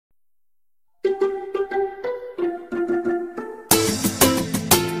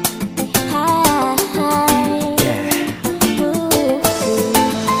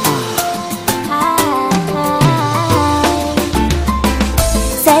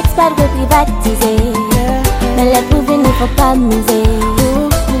pas de privatiser. Mais les pour venir, faut pas miser.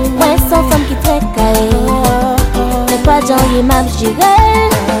 Moi, sans femme qui très carré. Mais pas de gens, il m'a géré.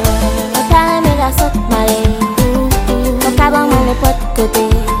 Mon carré, la saute marée. Mon cabane, mon pote côté.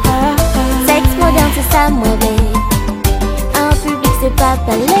 Sexe moderne, c'est ça, moi, en public, c'est pas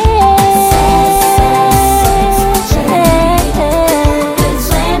parler.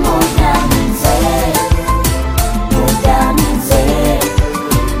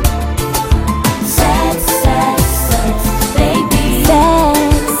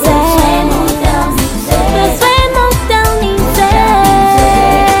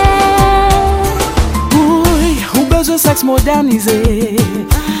 Sexe modernisé,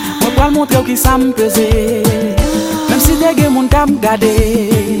 on va le montrer qui ça me pesait. Même si des gens m'ont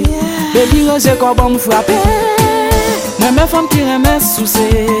regardé, baby rose comme me frapper. Moi mes femmes qui remettent sous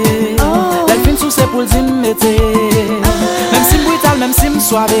c'est, la fin sous c'est pour dire me mettre. Même si brutal, même si me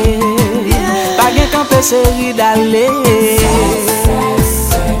soirée, pas gain camper chérie d'aller.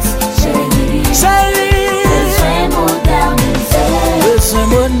 Chérie, besoin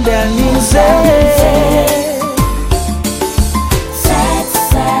moderniser.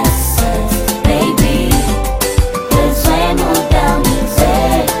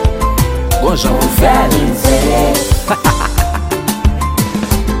 J'en veux faire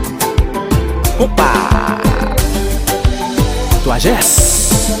Compa toi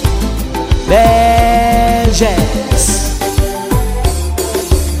Jess belle Jess.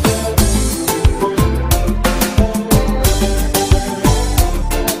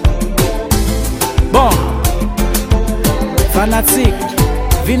 Bon fanatique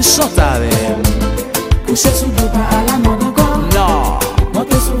vin chanter avec coucher sous le pas à la mode encore. Non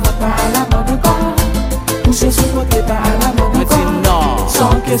monter sous le pas à la mode encore. Coucher sous côté pas à la mode encore. Non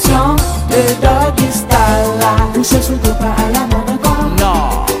sans question de doggy style là. Coucher sous le pas à la mode encore. Non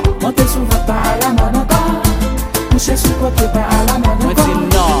monter sous le pas à la mode encore. Coucher sous côté pas à la mode encore.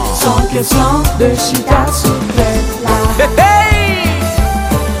 Non sans question de chita sous tête là. Hey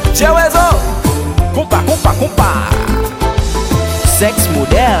hey Jewezo compa sexe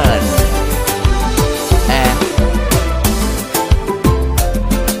moderne.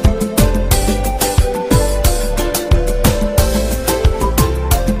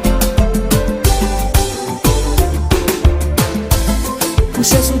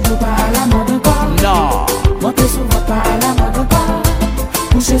 Coucher sous le pas à la mode encore. Non monter sous le pas à la mode encore.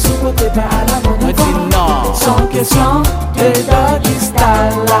 Coucher sous côté pas à la mode encore. Non sans question de doggy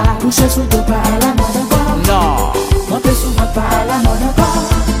style là. Coucher sous le pas à la mode encore. Non monter sous le pas à la mode encore.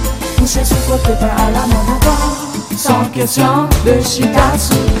 Coucher sous côté pas à la mode encore. Sans question de chita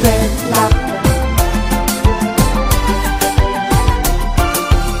sous tête là.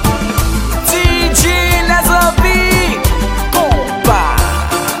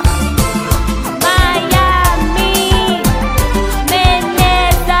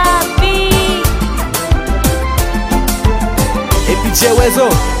 Jewezo,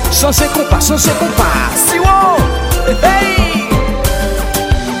 chancez compas, si wow, hey.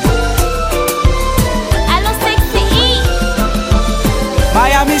 Allô sexy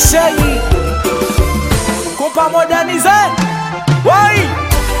Miami chérie, compas moderne.